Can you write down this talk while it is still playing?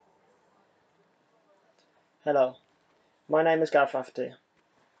Hello, my name is Gareth Rafferty.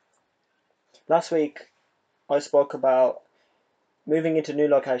 Last week I spoke about moving into new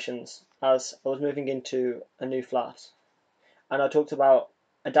locations as I was moving into a new flat, and I talked about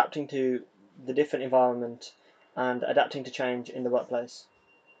adapting to the different environment and adapting to change in the workplace.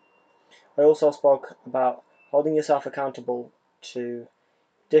 I also spoke about holding yourself accountable to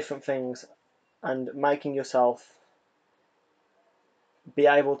different things and making yourself be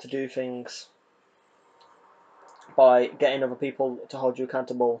able to do things by getting other people to hold you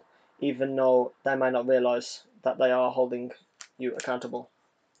accountable, even though they may not realise that they are holding you accountable.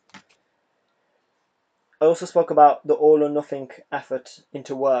 I also spoke about the all or nothing effort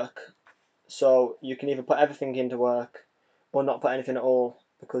into work. So you can either put everything into work or not put anything at all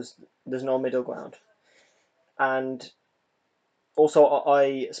because there's no middle ground. And also,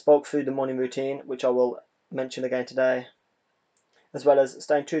 I spoke through the morning routine, which I will mention again today, as well as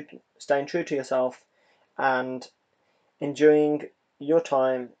staying true to yourself and enjoying your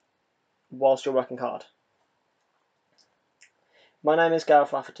time whilst you're working hard. My name is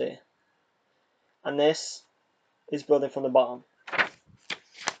Gareth Rafferty, and this is Building from the Bottom.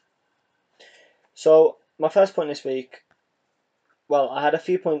 So, my first point this week, well, I had a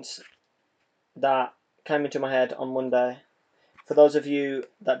few points that came into my head on Monday. For those of you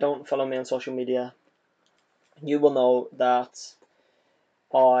that don't follow me on social media, you will know that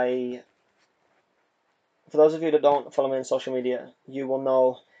I. For those of you that don't follow me on social media, you will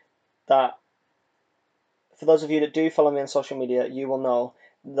know that. For those of you that do follow me on social media, you will know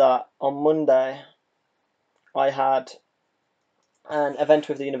that on Monday I had an event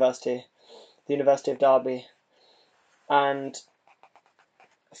with the University of Derby, and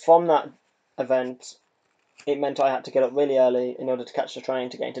from that event, it meant I had to get up really early in order to catch the train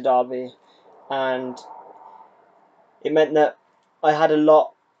to get into Derby, and it meant that I had a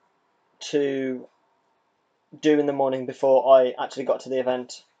lot to do in the morning before I actually got to the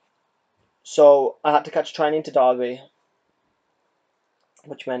event. So I had to catch a train into Derby,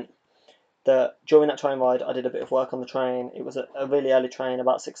 which meant that during that train ride I did a bit of work on the train. It was a really early train,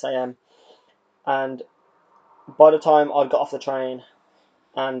 about 6 a.m. And by the time I got off the train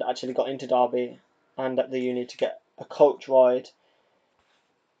and actually got into Derby and at the uni to get a coach ride,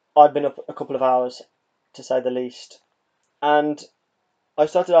 I'd been up a couple of hours, to say the least. And I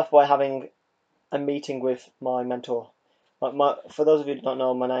started off by having a meeting with my mentor. For those of you who don't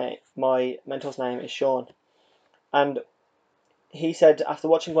know, my mentor's name is Sean, and he said after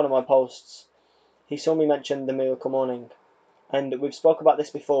watching one of my posts, he saw me mention the Miracle Morning, and we've spoke about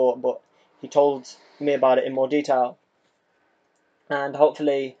this before, but he told me about it in more detail, and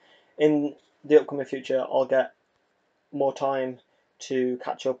hopefully in the upcoming future I'll get more time to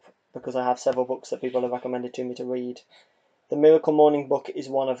catch up because I have several books that people have recommended to me to read. The Miracle Morning book is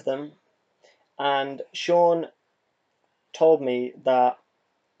one of them, and Sean told me that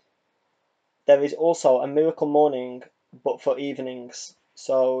there is also a Miracle Morning but for evenings,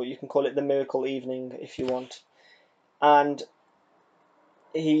 so you can call it the Miracle Evening if you want. And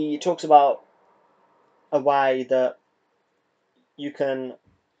he talks about a way that you can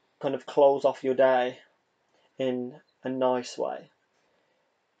kind of close off your day in a nice way.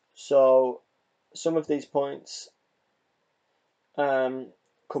 So some of these points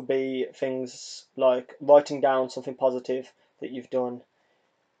could be things like writing down something positive that you've done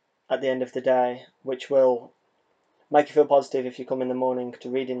at the end of the day, which will make you feel positive if you come in the morning to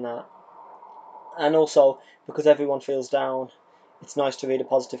reading that. And also, because everyone feels down, it's nice to read a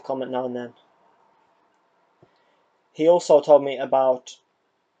positive comment now and then. He also told me about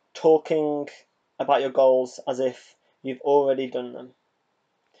talking about your goals as if you've already done them.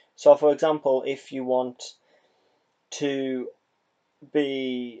 So, for example, if you want to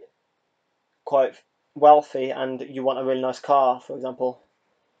be quite wealthy and you want a really nice car, for example,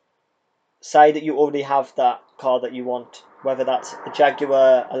 say that you already have that car that you want, whether that's a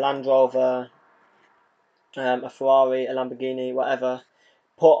Jaguar, a Land Rover, a Ferrari, a Lamborghini, whatever.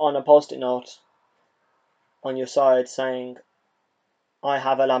 Put on a post-it note on your side saying, I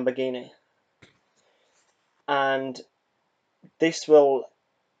have a Lamborghini. And this will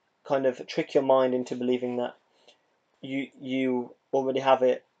kind of trick your mind into believing that you already have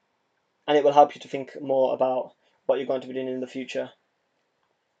it, and it will help you to think more about what you're going to be doing in the future,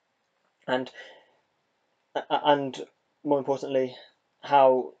 and and more importantly,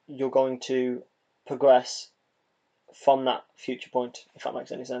 how you're going to progress from that future point, if that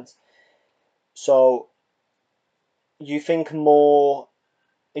makes any sense. So you think more,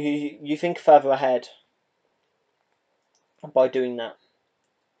 you think further ahead by doing that,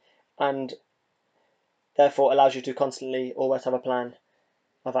 and therefore allows you to constantly always have a plan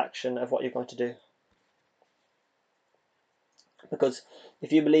of action of what you're going to do. Because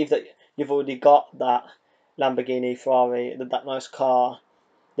if you believe that you've already got that Lamborghini, Ferrari, that nice car,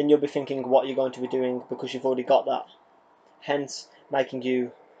 then you'll be thinking what you're going to be doing because you've already got that. Hence, making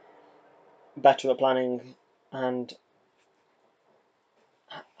you better at planning and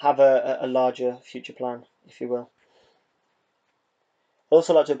have a larger future plan, if you will. I'd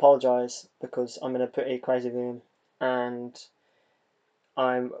also like to apologise because I'm in a pretty crazy room and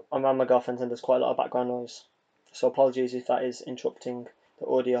I'm around my girlfriend and there's quite a lot of background noise. So apologies if that is interrupting the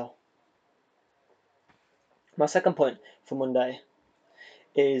audio. My second point for Monday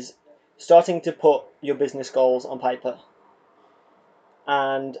is starting to put your business goals on paper.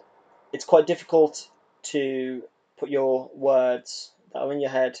 And it's quite difficult to put your words that are in your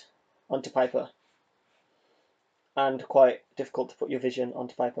head onto paper, and quite difficult to put your vision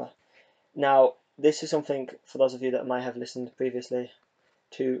onto paper. Now, this is something for those of you that may have listened previously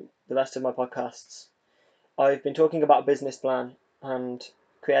to the rest of my podcasts. I've been talking about a business plan and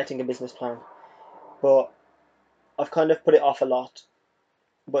creating a business plan, but I've kind of put it off a lot.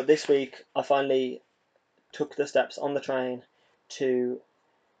 But this week, I finally took the steps on the train to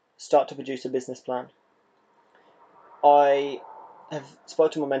start to produce a business plan. I have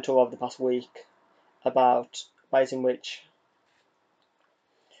spoken to my mentor over the past week about ways in which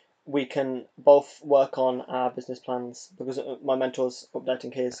we can both work on our business plans, because my mentor's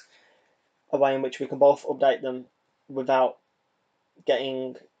updating his, a way in which we can both update them without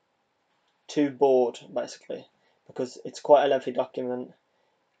getting too bored, basically, because it's quite a lengthy document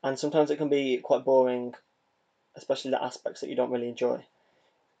and sometimes it can be quite boring, especially the aspects that you don't really enjoy.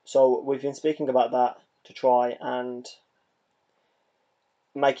 So we've been speaking about that to try and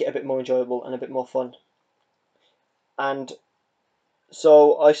make it a bit more enjoyable and a bit more fun. And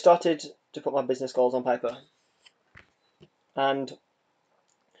so I started to put my business goals on paper, and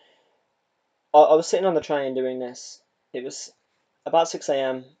I was sitting on the train doing this. It was about 6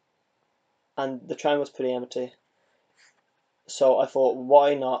 a.m. and the train was pretty empty. So I thought,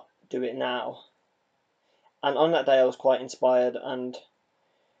 why not do it now? And on that day, I was quite inspired and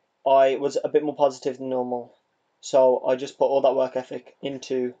I was a bit more positive than normal. So I just put all that work ethic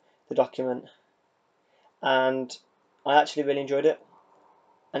into the document, and I actually really enjoyed it.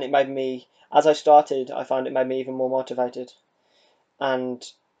 And it made me, as I started, I found it made me even more motivated, and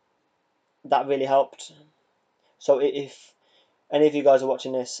that really helped. So if any of you guys are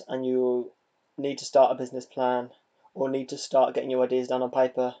watching this and you need to start a business plan or need to start getting your ideas down on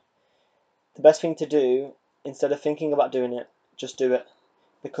paper, the best thing to do, instead of thinking about doing it, just do it.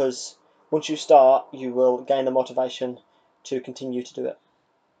 Because once you start, you will gain the motivation to continue to do it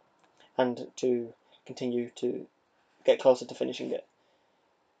and to continue to get closer to finishing it.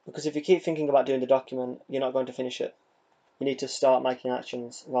 Because if you keep thinking about doing the document, you're not going to finish it. You need to start making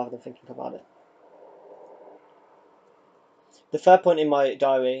actions rather than thinking about it. The third point in my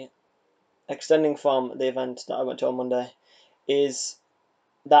diary, extending from the event that I went to on Monday, is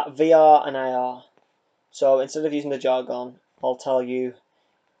that VR and AR. So instead of using the jargon, I'll tell you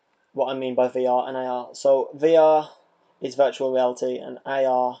what I mean by VR and AR. So VR is virtual reality and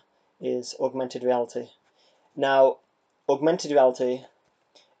AR is augmented reality. Now, augmented reality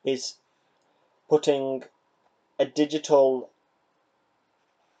is putting a digital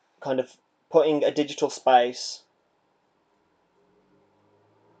putting a digital space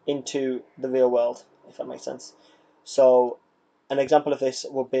into the real world, if that makes sense. So an example of this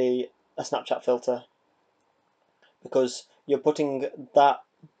would be a Snapchat filter, because you're putting that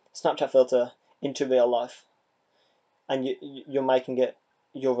Snapchat filter into real life and you're making it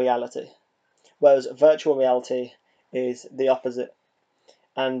your reality. Whereas virtual reality is the opposite,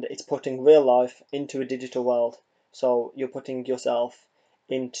 and it's putting real life into a digital world. So you're putting yourself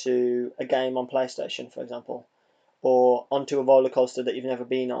into a game on PlayStation, for example, or onto a roller coaster that you've never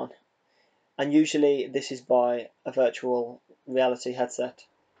been on. And usually this is by a virtual reality headset.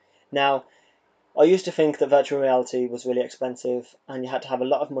 Now, I used to think that virtual reality was really expensive and you had to have a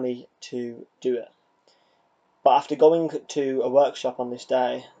lot of money to do it. But after going to a workshop on this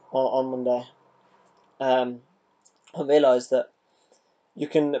day, on Monday, I realised that you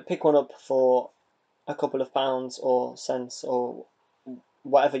can pick one up for a couple of pounds or cents or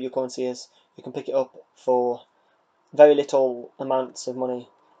whatever your currency is. You can pick it up for very little amounts of money.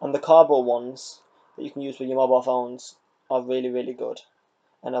 And the cardboard ones that you can use with your mobile phones are really, really good.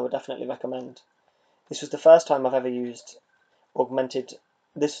 And I would definitely recommend. This was the first time I've ever used augmented.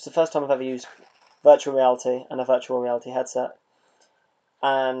 This was the first time I've ever used virtual reality and a virtual reality headset.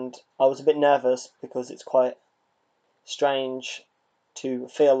 And I was a bit nervous because it's quite strange to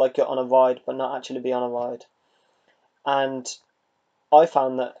feel like you're on a ride but not actually be on a ride. And I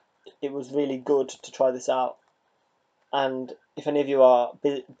found that it was really good to try this out, and if any of you are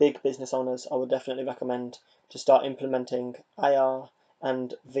big business owners, I would definitely recommend to start implementing AR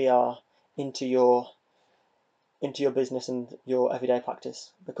and VR into your business and your everyday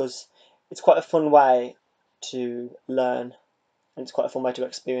practice, because it's quite a fun way to learn and it's quite a fun way to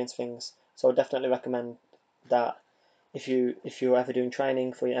experience things. So I definitely recommend that if you're ever doing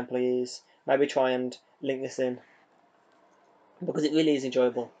training for your employees, maybe try and link this in, because it really is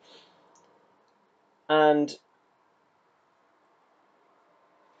enjoyable. And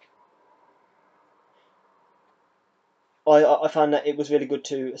I found that it was really good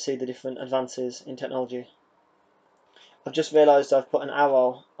to see the different advances in technology. I've just realised I've put an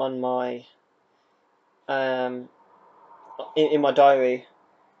arrow on my in my diary,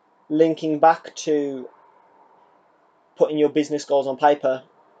 linking back to putting your business goals on paper.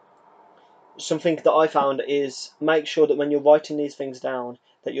 Something that I found is make sure that when you're writing these things down,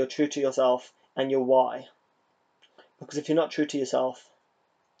 that you're true to yourself and your why. Because if you're not true to yourself,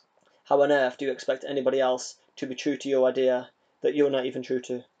 how on earth do you expect anybody else to be true to your idea that you're not even true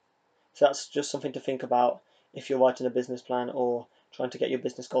to? So that's just something to think about if you're writing a business plan or trying to get your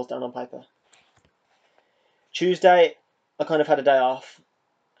business goals down on paper. Tuesday, I kind of had a day off.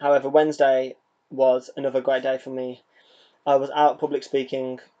 However, Wednesday was another great day for me. I was out public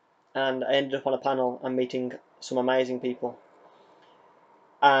speaking and I ended up on a panel and meeting some amazing people.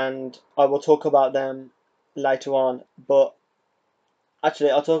 And I will talk about them later on, but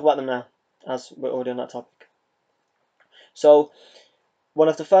actually I'll talk about them now as we're already on that topic. So one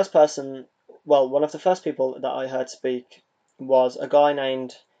of the first people that I heard speak was a guy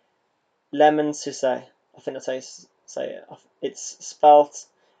named Lemon Sissay. I think that's how you say it. It's spelt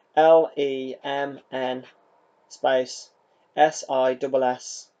LEMN space SISSAY.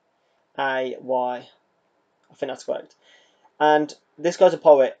 I think that's correct. And this guy's a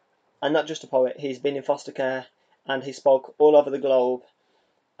poet, and not just a poet. He's been in foster care, and he spoke all over the globe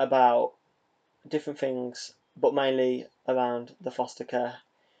about different things, but mainly around the foster care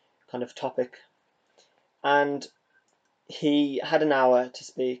kind of topic. And he had an hour to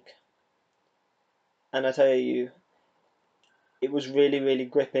speak, and I tell you, it was really, really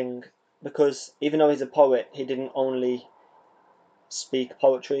gripping, because even though he's a poet, he didn't only speak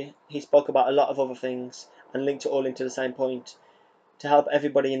poetry. He spoke about a lot of other things and linked it all into the same point to help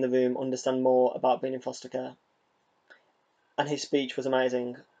everybody in the room understand more about being in foster care. And his speech was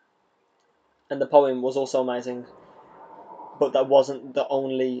amazing, and the poem was also amazing, but that wasn't the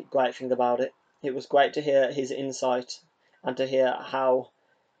only great thing about it. It was great to hear his insight and to hear how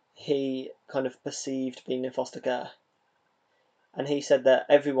he kind of perceived being in foster care. And he said that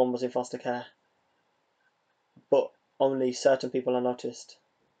everyone was in foster care, but only certain people are noticed,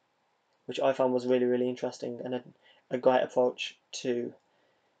 which I found was really, really interesting and a great approach to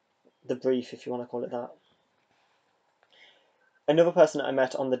the brief, if you want to call it that. Another person that I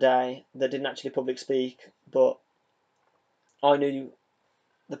met on the day that didn't actually public speak, but I knew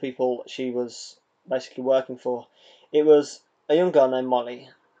the people she was basically working for. It was a young girl named Molly,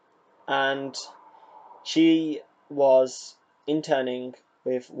 and she was interning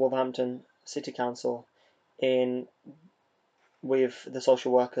with Wolverhampton City Council with the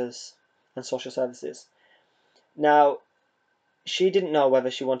social workers and social services. Now, she didn't know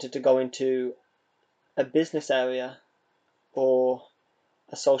whether she wanted to go into a business area or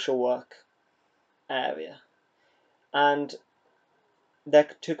a social work area, and they're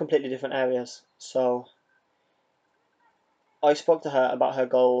two completely different areas. So I spoke to her about her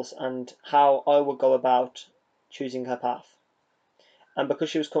goals and how I would go about choosing her path. And because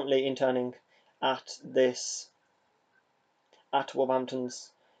she was currently interning at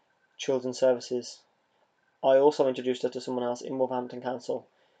Wolverhampton's Children's Services, I also introduced her to someone else in Wolverhampton Council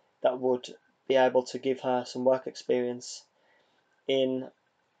that would be able to give her some work experience in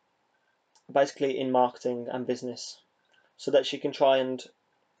basically in marketing and business, so that she can try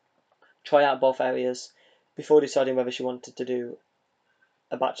out both areas before deciding whether she wanted to do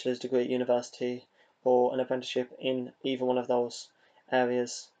a bachelor's degree at university or an apprenticeship in either one of those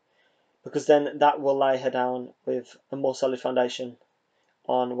areas, because then that will lay her down with a more solid foundation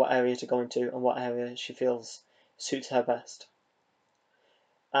on what area to go into and what area she feels suits her best.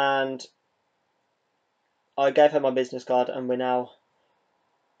 And I gave her my business card, and we're now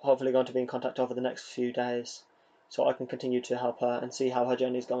hopefully going to be in contact over the next few days so I can continue to help her and see how her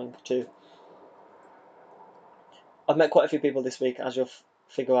journey is going too. I've met quite a few people this week, as you'll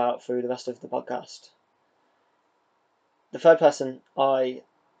figure out through the rest of the podcast. The third person I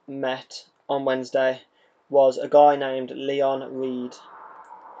met on Wednesday was a guy named Leon Reed.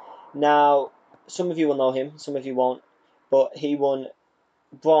 Now, some of you will know him, some of you won't, but he won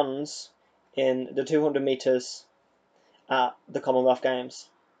bronze in the 200 metres at the Commonwealth Games,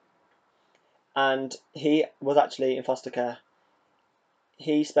 and he was actually in foster care.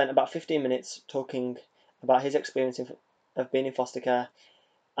 He spent about 15 minutes talking about his experience of being in foster care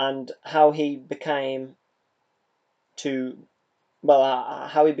and how he became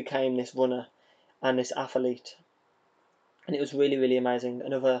how he became this runner and this athlete. And it was really, really amazing.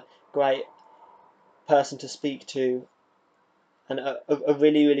 Another great person to speak to, and a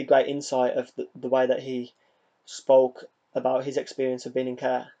really, really great insight of the way that he spoke about his experience of being in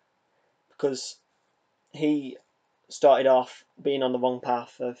care, because he started off being on the wrong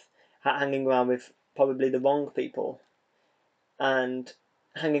path of hanging around with probably the wrong people and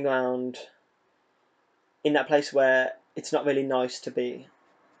hanging around in that place where it's not really nice to be.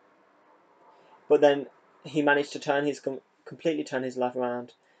 But then he managed to completely turn his life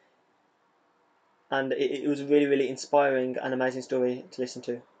around, and it was a really, really inspiring and amazing story to listen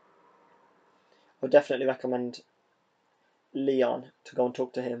to. I would definitely recommend Leon to go and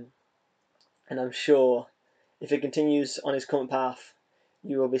talk to him, and I'm sure if he continues on his current path,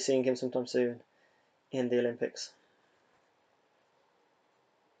 you will be seeing him sometime soon in the Olympics.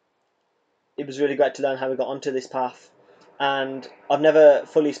 It was really great to learn how we got onto this path, and I've never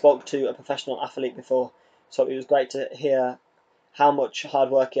fully spoke to a professional athlete before, so it was great to hear how much hard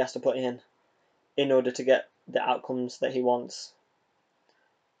work he has to put in order to get the outcomes that he wants.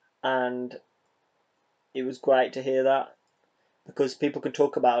 And it was great to hear that, because people can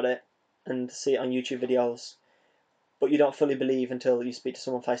talk about it and see it on YouTube videos, but you don't fully believe until you speak to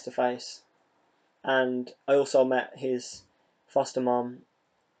someone face to face. And I also met his foster mom,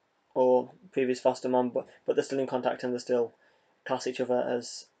 or previous foster mom, but they're still in contact and they still class each other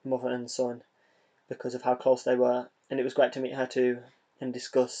as mother and son because of how close they were. And it was great to meet her too and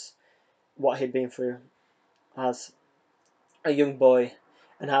discuss what he'd been through as a young boy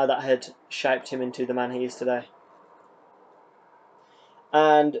and how that had shaped him into the man he is today.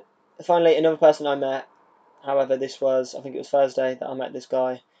 And finally, another person I met, however, I think it was Thursday that I met this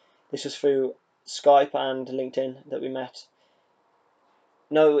guy. This was through Skype and LinkedIn that we met.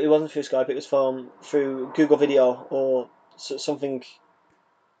 No, it wasn't through Skype, it was through Google Video or something.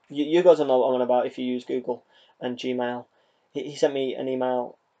 You guys will know what I'm on about if you use Google and Gmail. He sent me an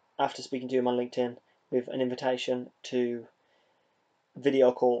email after speaking to him on LinkedIn with an invitation to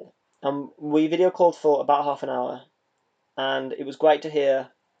video call. We video called for about half an hour, and it was great to hear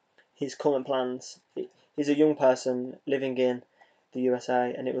his current plans. He's a young person living in the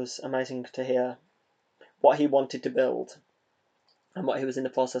USA, and it was amazing to hear what he wanted to build and what he was in the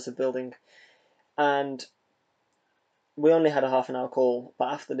process of building. And we only had a half an hour call,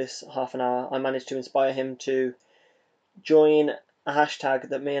 but after this half an hour, I managed to inspire him to join a hashtag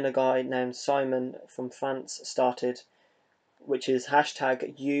that me and a guy named Simon from France started, which is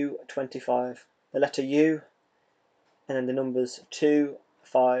hashtag U25. The letter U and then the numbers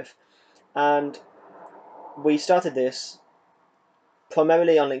 25. And we started this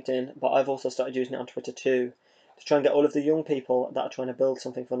primarily on LinkedIn, but I've also started using it on Twitter too, to try and get all of the young people that are trying to build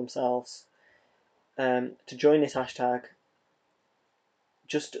something for themselves to join this hashtag,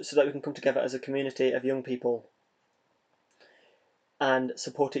 just so that we can come together as a community of young people and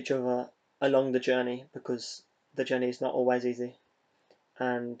support each other along the journey, because the journey is not always easy,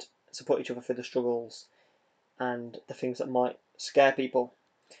 and support each other through the struggles and the things that might scare people.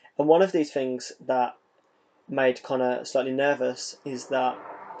 And one of these things that made Connor slightly nervous is that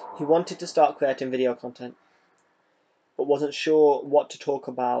he wanted to start creating video content, but wasn't sure what to talk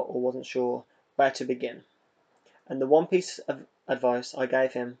about or wasn't sure where to begin. And the one piece of advice I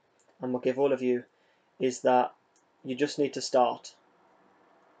gave him, and will give all of you, is that you just need to start.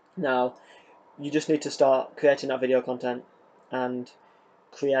 Now, you just need to start creating that video content and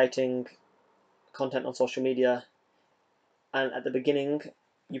creating content on social media. And at the beginning,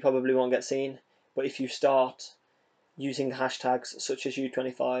 you probably won't get seen, but if you start using hashtags such as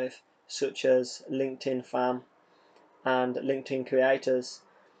U25, such as LinkedIn Fam, and LinkedIn Creators,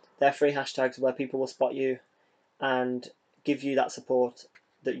 they're free hashtags where people will spot you and give you that support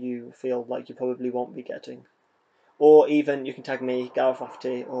that you feel like you probably won't be getting. Or even you can tag me, Gareth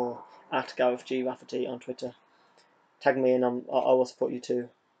Rafferty, or at Gareth G Rafferty on Twitter. Tag me and I will support you too.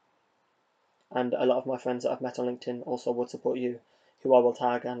 And a lot of my friends that I've met on LinkedIn also would support you, who I will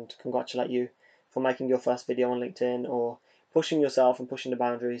tag and congratulate you for making your first video on LinkedIn, or pushing yourself and pushing the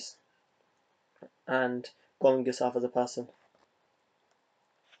boundaries and growing yourself as a person.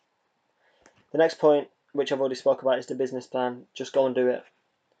 The next point, which I've already spoke about, is the business plan. Just go and do it.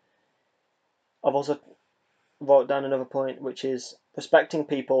 I've also wrote down another point, which is respecting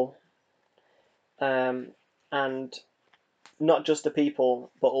people, and not just the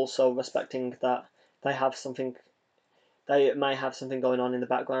people, but also respecting that they have something they may have something going on in the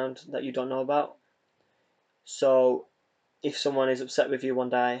background that you don't know about. So if someone is upset with you one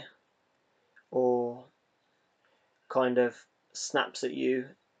day or kind of snaps at you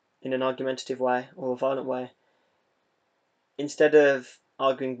in an argumentative way or a violent way, instead of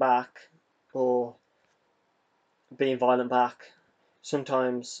arguing back or being violent back,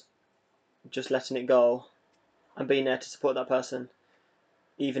 sometimes just letting it go and being there to support that person,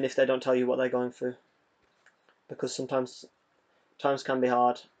 even if they don't tell you what they're going through. Because sometimes times can be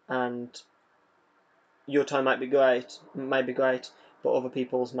hard, and your time might be great, but other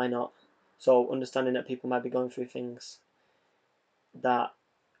people's may not. So understanding that people might be going through things that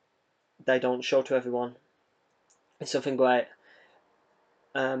they don't show to everyone is something great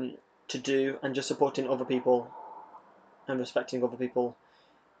to do, and just supporting other people and respecting other people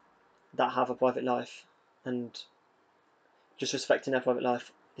that have a private life, and just respecting their private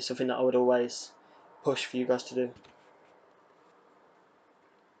life is something that I would always push for you guys to do.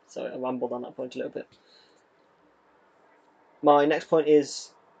 So I rambled on that point a little bit. My next point is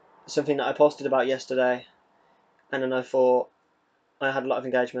something that I posted about yesterday, and then I thought I had a lot of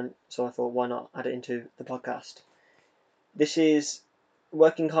engagement, so I thought why not add it into the podcast. This is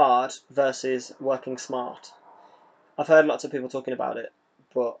working hard versus working smart. I've heard lots of people talking about it,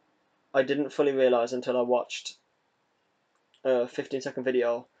 but I didn't fully realise until I watched a 15-second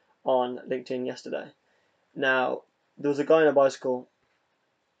video on LinkedIn yesterday. Now, there was a guy in a bicycle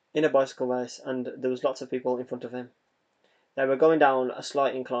race, and there was lots of people in front of him. They were going down a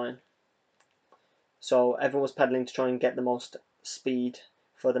slight incline, so everyone was pedaling to try and get the most speed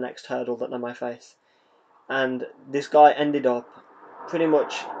for the next hurdle that they might face. And this guy ended up pretty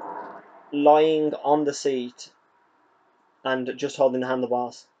much lying on the seat and just holding the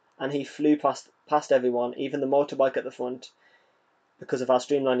handlebars, and he flew past everyone, even the motorbike at the front, because of how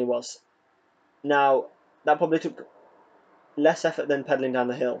streamlined he was. Now, that probably took less effort than pedaling down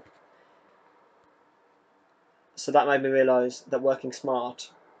the hill, so that made me realise that working smart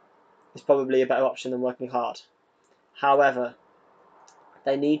is probably a better option than working hard. However,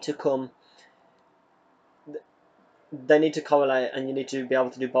 they need to correlate, and you need to be able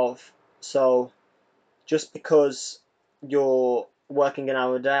to do both. So just because you're working an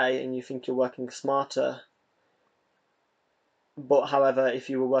hour a day and you think you're working smarter, but however, if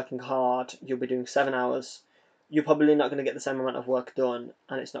you were working hard, you'll be doing 7 hours, you're probably not going to get the same amount of work done,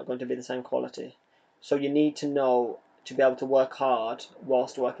 and it's not going to be the same quality. So you need to know to be able to work hard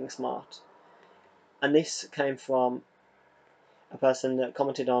whilst working smart. And this came from a person that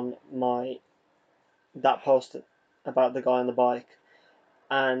commented on that post about the guy on the bike,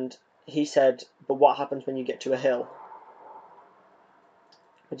 and he said, but what happens when you get to a hill?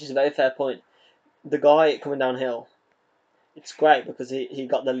 Which is a very fair point. The guy coming downhill, it's great because he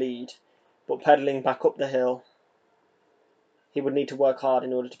got the lead, but pedaling back up the hill, he would need to work hard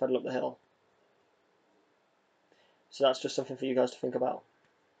in order to pedal up the hill. So that's just something for you guys to think about.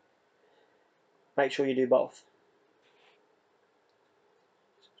 Make sure you do both.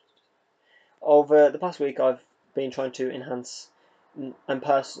 Over the past week, I've been trying to enhance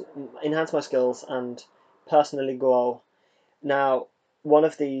my skills and personally grow. Now, one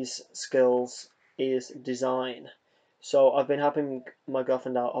of these skills is design. So I've been helping my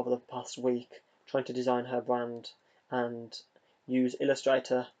girlfriend out over the past week, trying to design her brand and use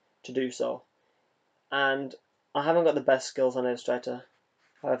Illustrator to do so. And I haven't got the best skills on Illustrator,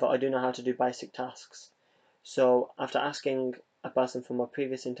 however I do know how to do basic tasks. So after asking a person from my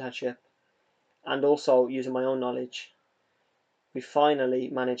previous internship and also using my own knowledge, we finally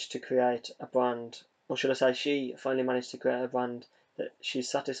managed to create a brand, or should I say she finally managed to create a brand that she's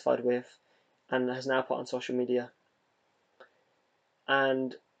satisfied with and has now put on social media.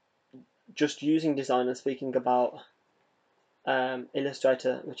 And just using design and speaking about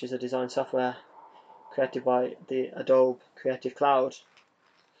Illustrator, which is a design software created by the Adobe Creative Cloud,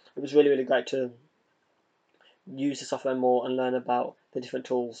 it was really, really great to use the software more and learn about the different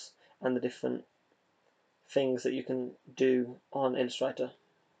tools and the different things that you can do on Illustrator.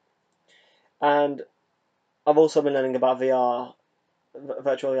 And I've also been learning about VR,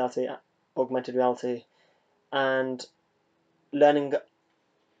 virtual reality, augmented reality, and learning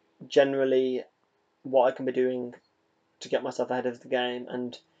generally what I can be doing to get myself ahead of the game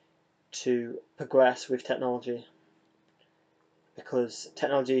and to progress with technology, because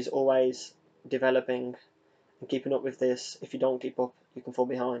technology is always developing, and keeping up with this, if you don't keep up, you can fall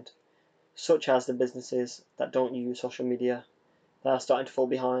behind, such as the businesses that don't use social media. They are starting to fall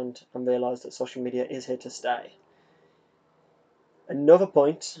behind and realise that social media is here to stay. Another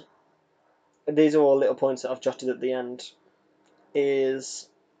point, these are all little points that I've jotted at the end, is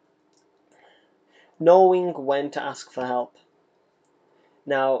knowing when to ask for help.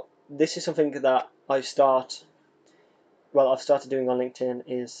 Now, this is something that I've started doing on LinkedIn,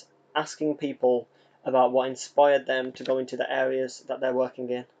 is asking people about what inspired them to go into the areas that they're working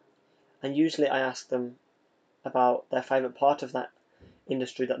in. And usually I ask them about their favourite part of that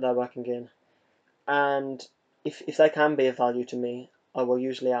industry that they're working in. And if they can be of value to me, I will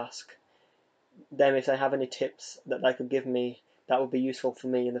usually ask them if they have any tips that they could give me that would be useful for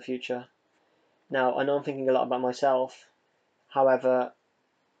me in the future. Now, I know I'm thinking a lot about myself, however,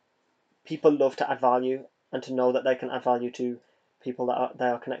 people love to add value and to know that they can add value to people that they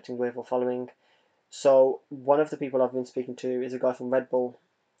are connecting with or following. So one of the people I've been speaking to is a guy from Red Bull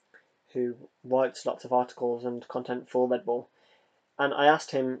who writes lots of articles and content for Red Bull. And I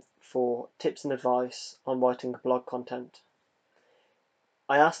asked him for tips and advice on writing blog content.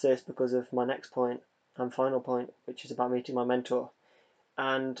 I asked this because of my next point and final point, which is about meeting my mentor.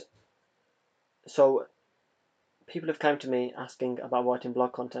 And so people have come to me asking about writing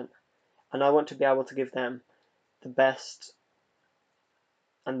blog content, and I want to be able to give them the best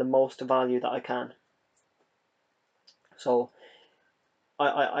and the most value that I can. So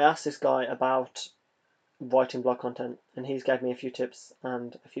I asked this guy about writing blog content, and he's gave me a few tips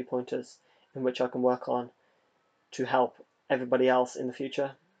and a few pointers in which I can work on to help everybody else in the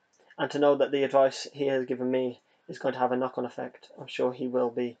future. And to know that the advice he has given me is going to have a knock-on effect, I'm sure he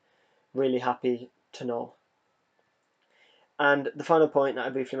will be really happy to know. And the final point that I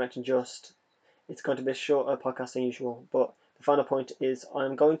briefly mentioned it's going to be a shorter podcast than usual, but the final point is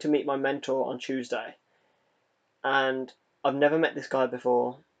I'm going to meet my mentor on Tuesday. And I've never met this guy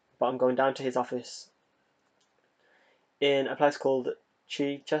before, but I'm going down to his office in a place called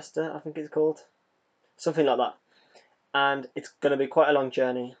Chichester, I think it's called. Something like that. And it's going to be quite a long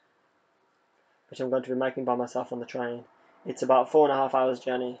journey, which I'm going to be making by myself on the train. It's about 4.5 hours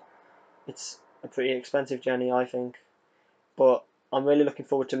journey. It's a pretty expensive journey, I think. But I'm really looking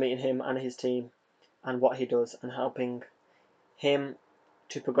forward to meeting him and his team and what he does and helping him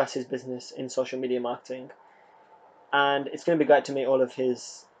to progress his business in social media marketing. And it's going to be great to meet all the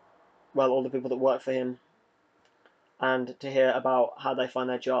people that work for him and to hear about how they find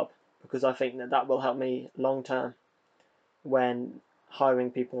their job, because I think that will help me long term when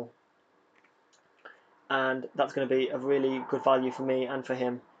hiring people. And that's going to be a really good value for me and for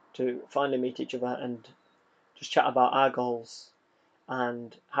him to finally meet each other and just chat about our goals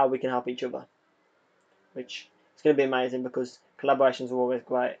and how we can help each other, which is going to be amazing because collaborations are always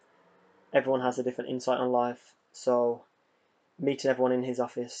great. Everyone has a different insight on life, so meeting everyone in his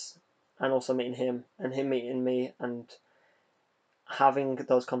office and also meeting him and him meeting me and having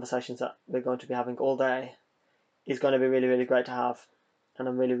those conversations that we're going to be having all day is going to be really, really great to have. And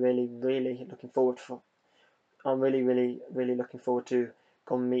I'm really, really, really looking forward to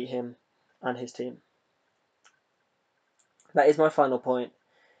go and meet him and his team. That is my final point.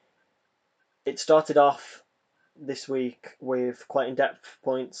 It started off this week with quite in-depth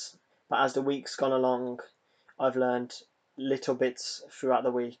points, but as the week's gone along, I've learned little bits throughout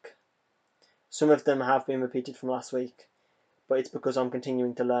the week. Some of them have been repeated from last week, but it's because I'm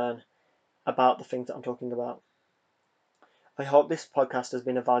continuing to learn about the things that I'm talking about. I hope this podcast has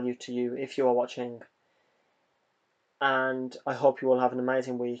been of value to you if you are watching, and I hope you all have an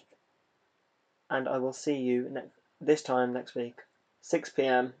amazing week, and I will see you this time next week, 6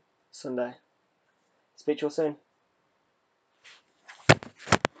 p.m. Sunday. Speak to you all soon.